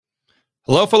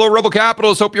Hello, fellow Rebel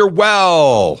Capitalists. Hope you're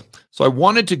well. So I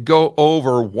wanted to go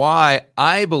over why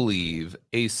I believe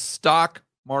a stock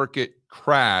market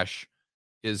crash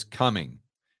is coming.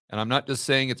 And I'm not just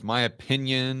saying it's my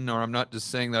opinion, or I'm not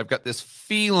just saying that I've got this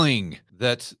feeling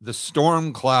that the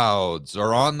storm clouds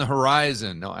are on the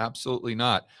horizon. No, absolutely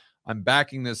not. I'm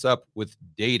backing this up with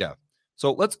data.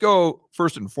 So let's go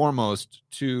first and foremost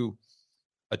to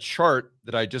a chart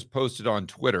that I just posted on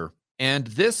Twitter. And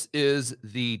this is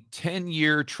the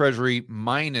 10-year Treasury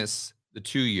minus the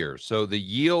 2-year. So the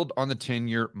yield on the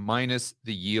 10-year minus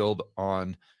the yield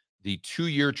on the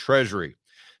 2-year Treasury.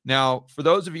 Now, for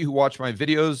those of you who watch my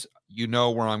videos, you know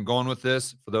where I'm going with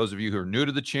this. For those of you who are new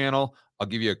to the channel, I'll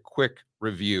give you a quick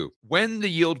review. When the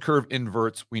yield curve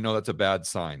inverts, we know that's a bad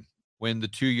sign. When the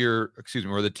 2-year,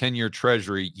 or the 10-year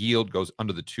Treasury yield goes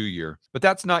under the 2-year. But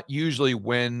that's not usually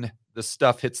when the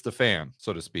stuff hits the fan,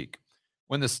 so to speak.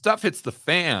 When the stuff hits the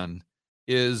fan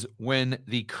is when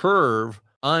the curve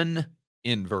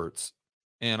uninverts.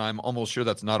 And I'm almost sure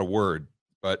that's not a word,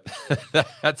 but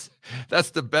that's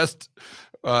the best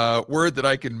word that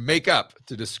I can make up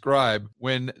to describe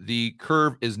when the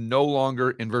curve is no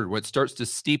longer inverted, when it starts to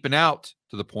steepen out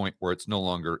to the point where it's no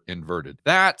longer inverted.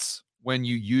 That's when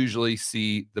you usually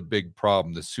see the big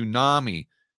problem, the tsunami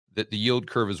that the yield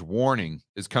curve is warning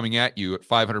is coming at you at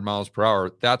 500 miles per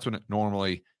hour. That's when it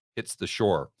normally hits the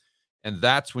shore. And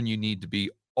that's when you need to be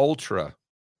ultra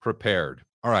prepared.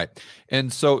 All right.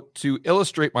 And so to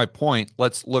illustrate my point,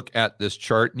 let's look at this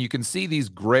chart. And you can see these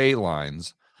gray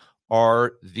lines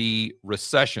are the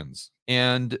recessions.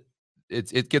 And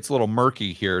it gets a little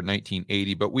murky here in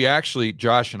 1980, but we actually,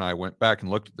 Josh and I went back and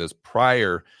looked at this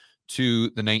prior to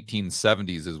the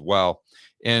 1970s as well.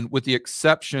 And with the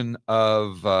exception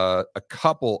of a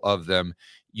couple of them,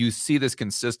 you see this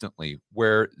consistently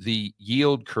where the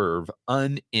yield curve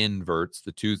uninverts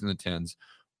the 2s and the 10s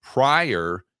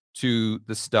prior to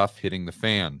the stuff hitting the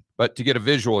fan. But to get a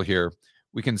visual here,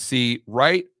 we can see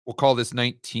we'll call this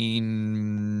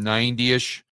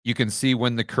 1990-ish. You can see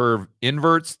when the curve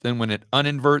inverts, then when it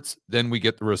uninverts, then we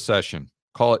get the recession.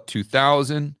 Call it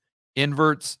 2000,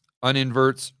 inverts,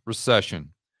 uninverts,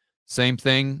 recession. Same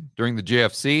thing during the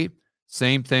JFC,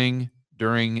 same thing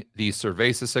during the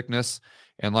cerveza sickness.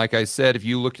 And like I said, if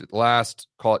you looked at the last,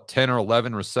 call it 10 or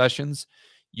 11 recessions,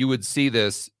 you would see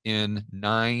this in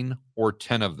 9 or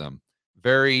 10 of them.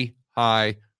 Very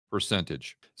high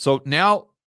percentage. So now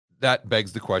that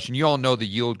begs the question. You all know the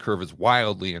yield curve is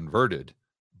wildly inverted,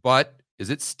 but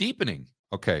is it steepening?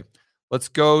 Okay, let's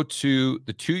go to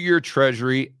the 2-year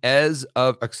Treasury let's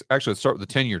start with the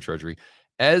 10-year Treasury.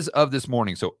 As of this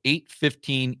morning, so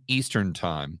 8:15 Eastern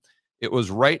time, it was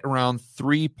right around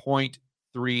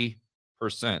 3.3%.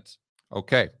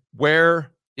 Okay,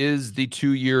 where is the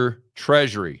 2-year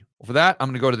Treasury? Well, for that, I'm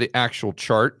going to go to the actual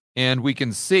chart, and we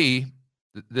can see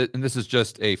that, and this is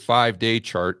just a 5-day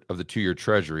chart of the 2-year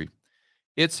Treasury.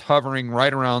 It's hovering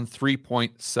right around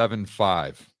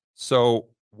 3.75. So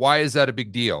why is that a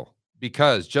big deal?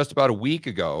 Because just about a week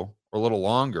ago, or a little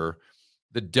longer,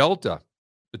 the delta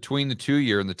between the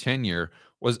 2-year and the 10-year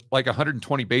was like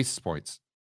 120 basis points.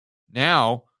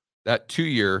 Now that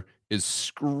 2-year is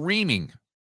screaming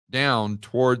down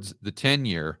towards the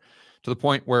 10-year to the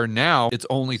point where now it's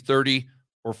only 30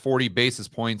 or 40 basis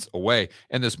points away.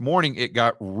 And this morning it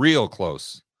got real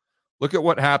close. Look at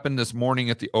what happened this morning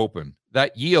at the open.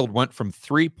 That yield went from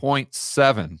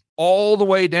 3.7 all the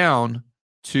way down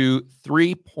to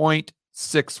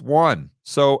 3.61.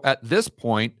 So at this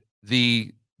point,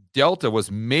 the delta was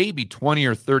maybe 20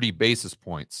 or 30 basis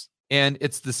points. And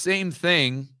it's the same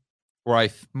thing where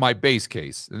my base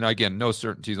case, and again, no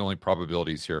certainties, only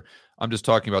probabilities here. I'm just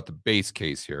talking about the base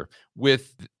case here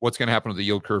with what's going to happen with the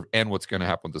yield curve and what's going to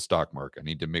happen with the stock market. I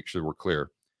need to make sure we're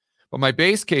clear. But my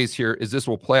base case here is this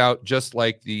will play out just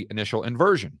like the initial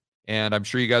inversion. And I'm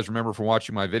sure you guys remember from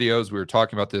watching my videos, we were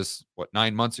talking about this,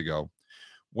 9 months ago,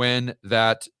 when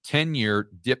that 10-year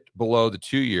dipped below the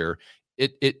 2-year.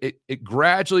 It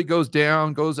gradually goes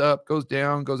down, goes up, goes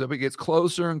down, goes up. It gets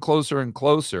closer and closer and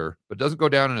closer, but doesn't go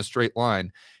down in a straight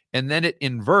line. And then it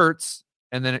inverts,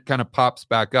 and then it kind of pops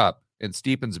back up and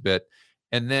steepens a bit.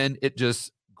 And then it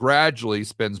just gradually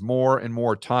spends more and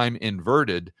more time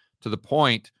inverted to the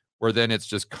point where then it's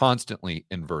just constantly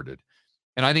inverted.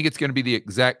 And I think it's going to be the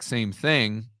exact same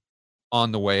thing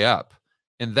on the way up.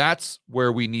 And that's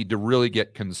where we need to really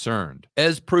get concerned.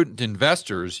 As prudent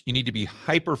investors, you need to be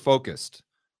hyper-focused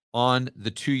on the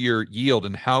 2-year yield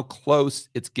and how close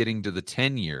it's getting to the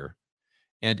 10-year.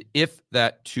 And if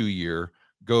that 2-year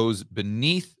goes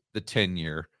beneath the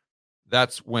 10-year,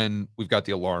 that's when we've got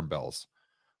the alarm bells.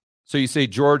 So you say,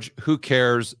 George, who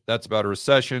cares? That's about a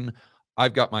recession.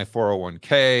 I've got my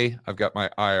 401k, I've got my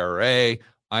IRA,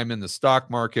 I'm in the stock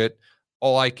market.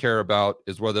 All I care about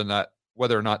is whether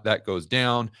or not that goes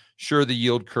down. Sure, the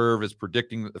yield curve is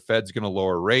predicting that the Fed's going to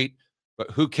lower rate, but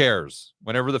who cares?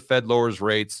 Whenever the Fed lowers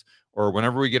rates or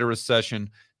whenever we get a recession,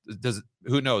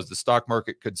 who knows? The stock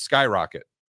market could skyrocket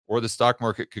or the stock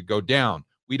market could go down.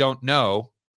 We don't know,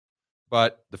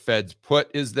 but the Fed's put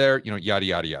is there, yada,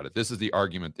 yada, yada. This is the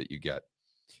argument that you get.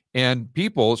 And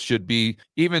people should be,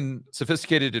 even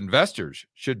sophisticated investors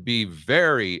should be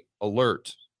very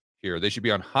alert here. They should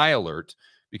be on high alert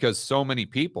because so many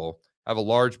people have a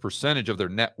large percentage of their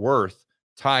net worth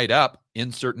tied up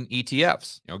in certain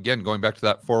ETFs. Again, going back to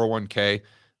that 401k,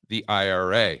 the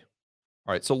IRA.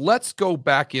 All right, so let's go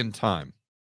back in time,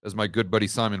 as my good buddy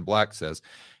Simon Black says,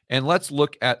 and let's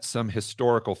look at some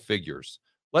historical figures.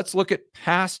 Let's look at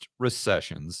past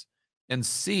recessions and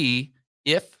see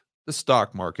if the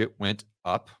stock market went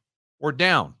up or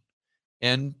down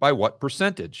and by what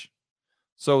percentage.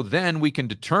 So then we can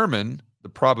determine the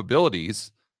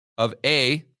probabilities of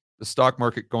the stock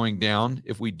market going down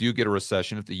if we do get a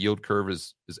recession, if the yield curve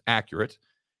is accurate.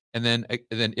 And then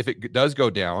if it does go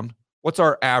down, what's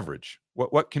our average?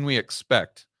 What can we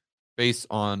expect based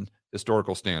on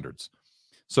historical standards?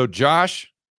 So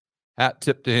Josh, hat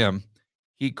tip to him,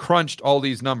 he crunched all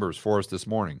these numbers for us this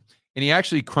morning. And he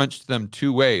actually crunched them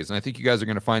two ways. And I think you guys are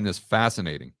going to find this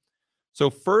fascinating. So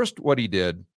first, what he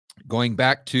did, going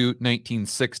back to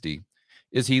 1960,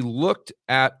 is he looked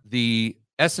at the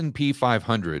S&P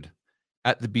 500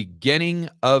 at the beginning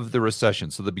of the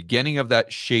recession. So the beginning of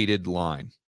that shaded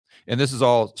line. And this is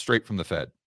all straight from the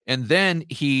Fed. And then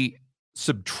he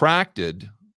subtracted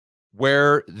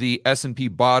where the S&P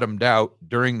bottomed out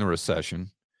during the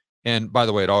recession. And by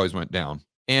the way, it always went down.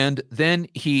 And then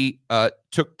he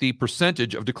took the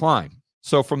percentage of decline.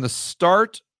 So from the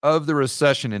start of the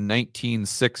recession in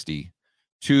 1960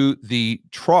 to the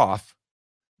trough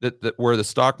that where the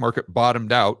stock market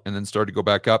bottomed out and then started to go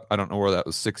back up, I don't know where that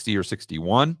was, 60 or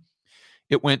 61,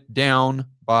 it went down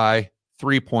by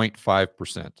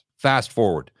 3.5%. Fast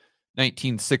forward,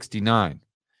 1969,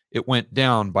 it went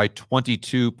down by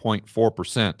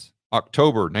 22.4%.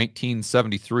 October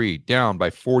 1973, down by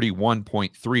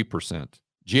 41.3%.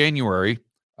 January,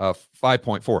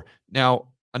 5.4. Now,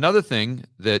 another thing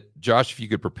that, Josh, if you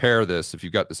could prepare this, if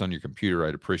you've got this on your computer,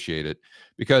 I'd appreciate it,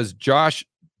 because Josh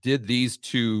did these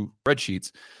two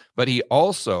spreadsheets, but he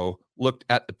also looked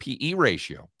at the PE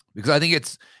ratio, because I think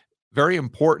it's very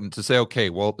important to say, okay,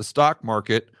 well, the stock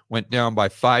market went down by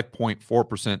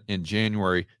 5.4% in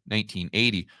January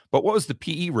 1980, but what was the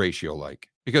PE ratio like?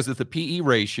 Because if the PE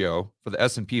ratio for the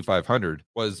S&P 500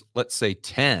 was, let's say,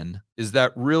 10, is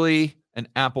that really an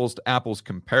apples to apples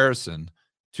comparison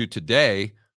to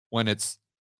today when it's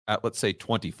at, let's say,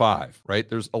 25, right?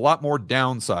 There's a lot more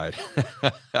downside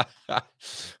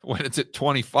when it's at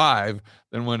 25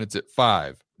 than when it's at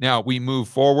 5. Now, we move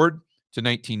forward to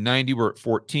 1990, we're at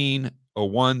 14,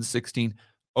 01, 16,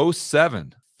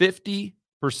 07,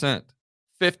 50%,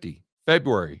 50.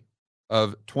 February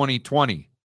of 2020,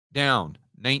 down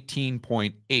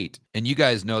 19.8. And you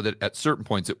guys know that at certain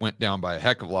points it went down by a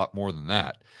heck of a lot more than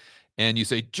that. And you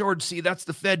say, George, see, that's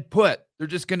the Fed put. They're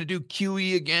just going to do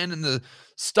QE again and the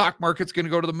stock market's going to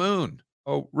go to the moon.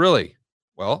 Oh, really?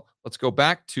 Well, let's go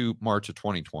back to March of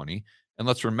 2020. And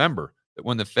let's remember that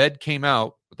when the Fed came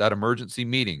out with that emergency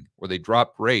meeting where they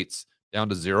dropped rates down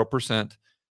to 0%,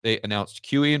 they announced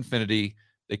QE infinity.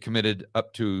 They committed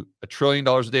up to $1 trillion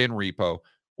a day in repo.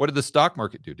 What did the stock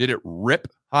market do? Did it rip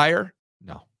higher?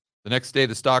 No. The next day,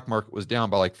 the stock market was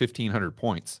down by like 1,500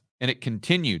 points. And it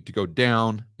continued to go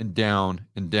down and down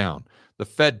and down. The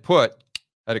Fed put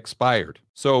had expired.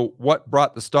 So what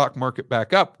brought the stock market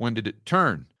back up? When did it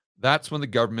turn? That's when the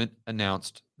government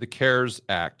announced the CARES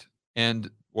Act. And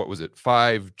what was it,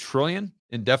 $5 trillion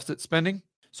in deficit spending?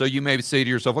 So you may say to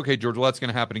yourself, okay, George, well, that's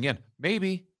going to happen again.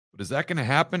 Maybe, but is that going to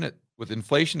happen with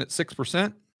inflation at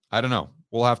 6%? I don't know.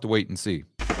 We'll have to wait and see.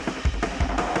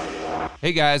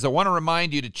 Hey guys, I want to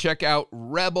remind you to check out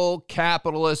Rebel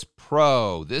Capitalist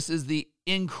Pro. This is the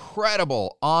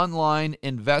incredible online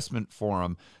investment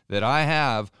forum that I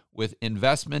have with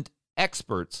investment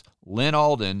experts Lynn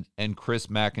Alden and Chris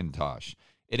McIntosh.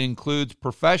 It includes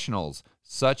professionals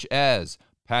such as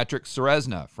Patrick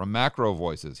Ceresna from Macro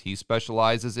Voices. He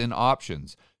specializes in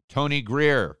options. Tony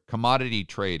Greer, commodity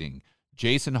trading.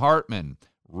 Jason Hartman,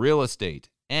 real estate.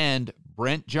 And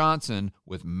Brent Johnson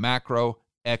with macro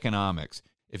economics.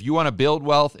 If you want to build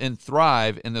wealth and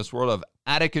thrive in this world of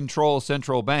out-of-control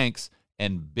central banks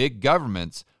and big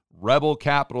governments, Rebel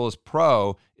Capitalist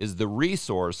Pro is the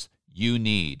resource you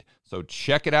need. So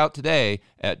check it out today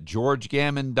at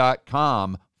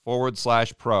georgegammon.com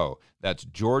georgegammon.com/pro. That's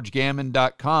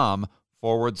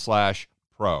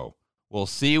georgegammon.com/pro. We'll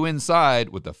see you inside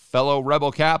with the fellow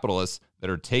rebel capitalists that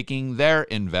are taking their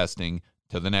investing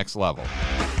to the next level.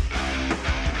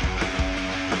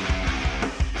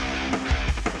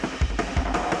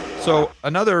 So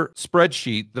another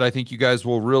spreadsheet that I think you guys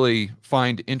will really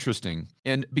find interesting,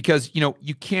 and because,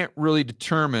 you can't really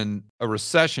determine a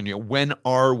recession, when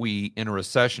are we in a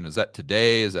recession? Is that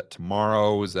today? Is that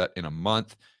tomorrow? Is that in a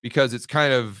month? Because it's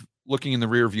kind of looking in the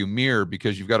rearview mirror,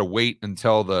 because you've got to wait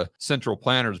until the central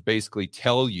planners basically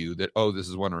tell you that, oh, this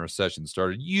is when a recession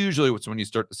started. Usually it's when you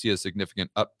start to see a significant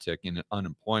uptick in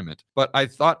unemployment. But I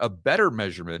thought a better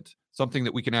measurement, something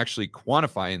that we can actually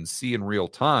quantify and see in real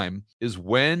time, is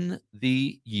when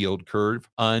the yield curve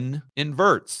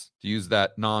uninverts, to use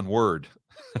that non-word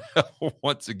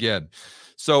once again.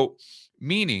 So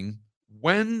meaning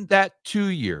when that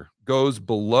 2-year goes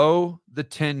below the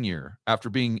 10-year after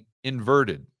being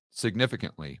inverted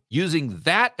significantly, using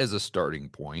that as a starting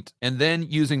point, and then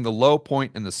using the low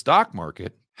point in the stock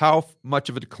market, how much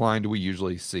of a decline do we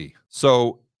usually see?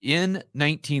 So in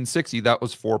 1960, that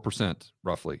was 4%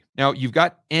 roughly. Now you've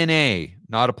got NA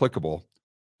not applicable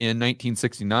in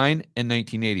 1969 and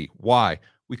 1980. Why?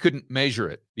 We couldn't measure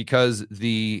it because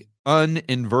the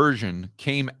uninversion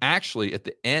came actually at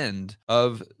the end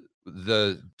of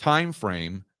the time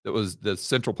frame that was the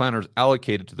central planners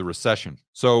allocated to the recession.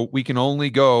 So we can only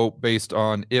go based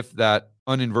on if that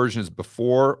uninversion is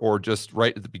before or just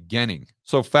right at the beginning.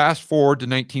 So fast forward to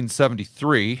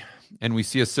 1973, and we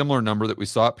see a similar number that we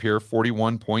saw up here,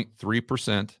 41.3%.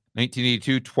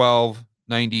 1982, 12,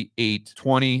 98,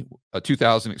 20,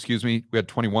 2000, we had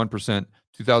 21%.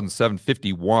 2007,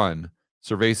 51.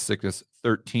 Survey sickness,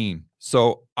 13.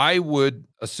 So I would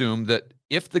assume that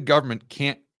if the government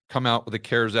can't come out with a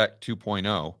CARES Act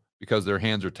 2.0 because their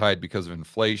hands are tied because of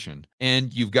inflation,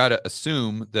 and you've got to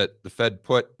assume that the Fed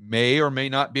put may or may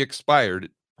not be expired,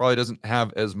 it probably doesn't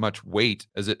have as much weight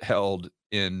as it held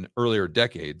in earlier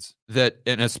decades,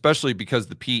 and especially because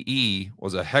the PE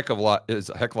is a heck of a lot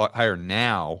higher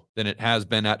now than it has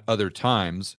been at other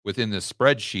times within this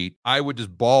spreadsheet, I would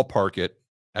just ballpark it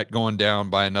at going down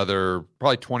by another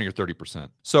probably 20 or 30%.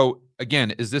 So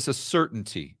again, is this a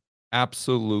certainty?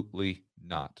 Absolutely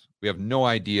not. We have no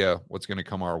idea what's going to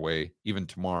come our way even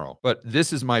tomorrow. But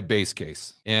this is my base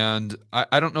case. And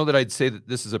I don't know that I'd say that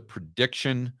this is a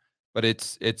prediction, but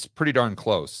it's pretty darn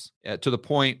close, to the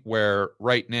point where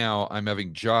right now I'm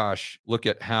having Josh look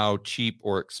at how cheap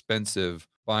or expensive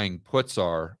buying puts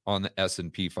are on the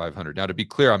S&P 500. Now, to be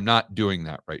clear, I'm not doing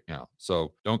that right now.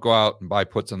 So don't go out and buy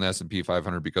puts on the S&P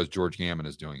 500 because George Gammon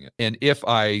is doing it. And if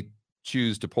I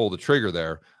choose to pull the trigger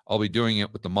there, I'll be doing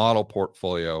it with the model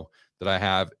portfolio that I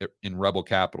have in Rebel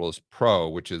Capitalist Pro,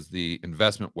 which is the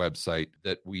investment website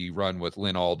that we run with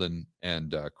Lynn Alden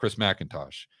and Chris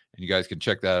McIntosh. And you guys can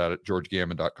check that out at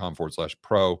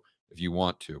georgegammon.com/pro if you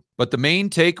want to. But the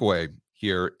main takeaway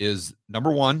here is,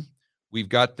 number one, we've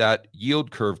got that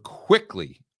yield curve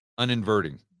quickly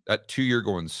uninverting, that 2-year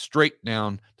going straight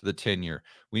down to the 10-year.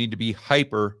 We need to be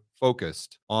hyper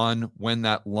focused on when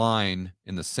that line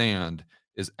in the sand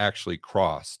is actually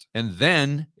crossed. And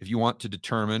then if you want to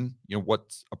determine,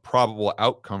 what's a probable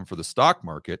outcome for the stock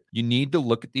market, you need to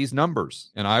look at these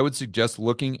numbers. And I would suggest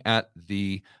looking at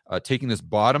the taking this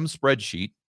bottom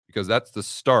spreadsheet, because that's the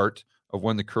start of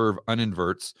when the curve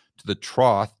uninverts to the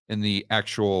trough in the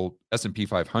actual S&P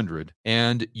 500.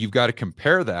 And you've got to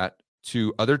compare that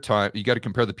to other time. You got to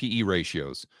compare the PE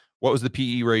ratios. What was the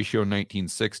PE ratio in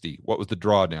 1960? What was the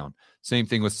drawdown? Same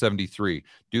thing with 73.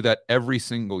 Do that every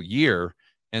single year.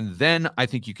 And then I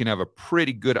think you can have a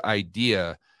pretty good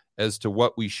idea as to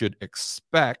what we should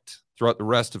expect throughout the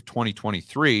rest of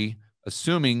 2023,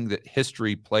 assuming that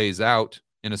history plays out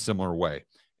in a similar way.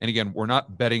 And again, we're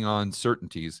not betting on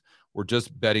certainties. We're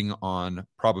just betting on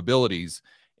probabilities.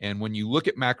 And when you look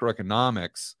at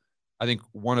macroeconomics, I think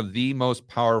one of the most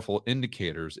powerful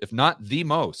indicators, if not the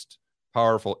most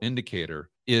powerful indicator,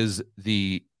 is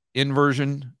the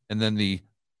inversion and then the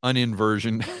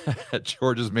uninversion,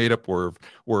 George's made up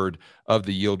word of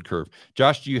the yield curve.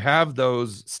 Josh, do you have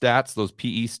those stats, those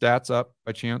PE stats up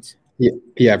by chance?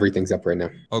 Yeah, everything's up right now.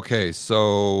 Okay,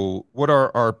 so what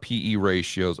are our PE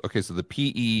ratios? Okay, so the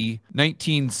PE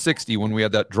 1960, when we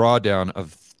had that drawdown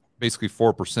of basically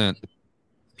 4%, the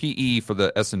PE for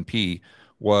the S&P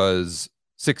was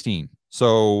 16.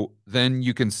 So then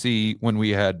you can see when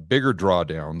we had bigger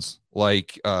drawdowns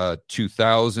like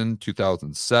 2000,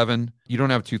 2007. You don't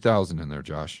have 2000 in there,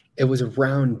 Josh. It was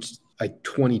around like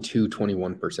 22,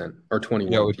 21% or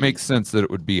 21. Yeah, it makes sense that it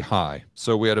would be high.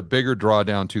 So we had a bigger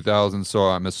drawdown 2000. So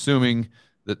I'm assuming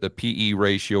that the PE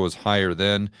ratio is higher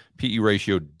then. PE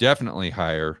ratio definitely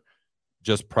higher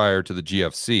just prior to the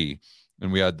GFC.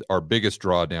 And we had our biggest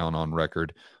drawdown on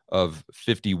record of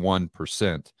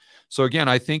 51%. So again,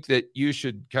 I think that you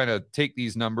should kind of take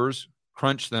these numbers,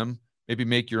 crunch them, maybe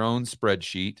make your own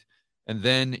spreadsheet, and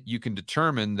then you can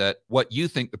determine that what you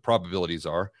think the probabilities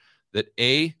are, that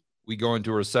A, we go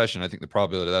into a recession. I think the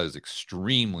probability of that is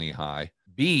extremely high.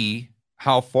 B,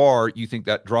 how far you think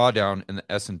that drawdown in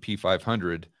the S&P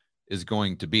 500 is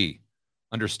going to be.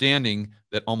 Understanding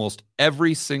that almost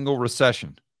every single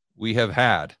recession we have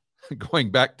had, going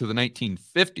back to the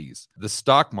 1950s, the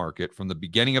stock market from the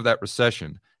beginning of that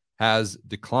recession has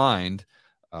declined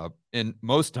in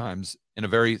most times in a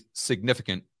very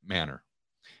significant manner.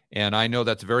 And I know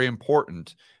that's very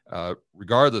important,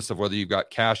 regardless of whether you've got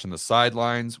cash on the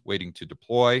sidelines waiting to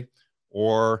deploy,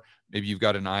 or maybe you've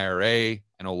got an IRA.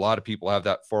 I know a lot of people have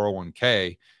that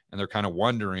 401k, and they're kind of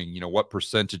wondering, what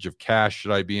percentage of cash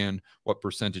should I be in? What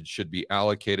percentage should be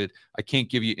allocated? I can't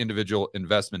give you individual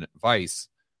investment advice,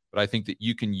 but I think that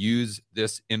you can use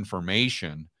this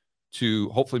information to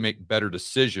hopefully make better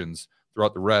decisions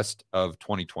throughout the rest of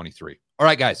 2023. All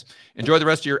right, guys, enjoy the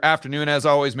rest of your afternoon. As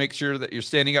always, make sure that you're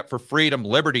standing up for freedom,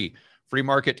 liberty, free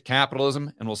market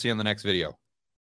capitalism, and we'll see you in the next video.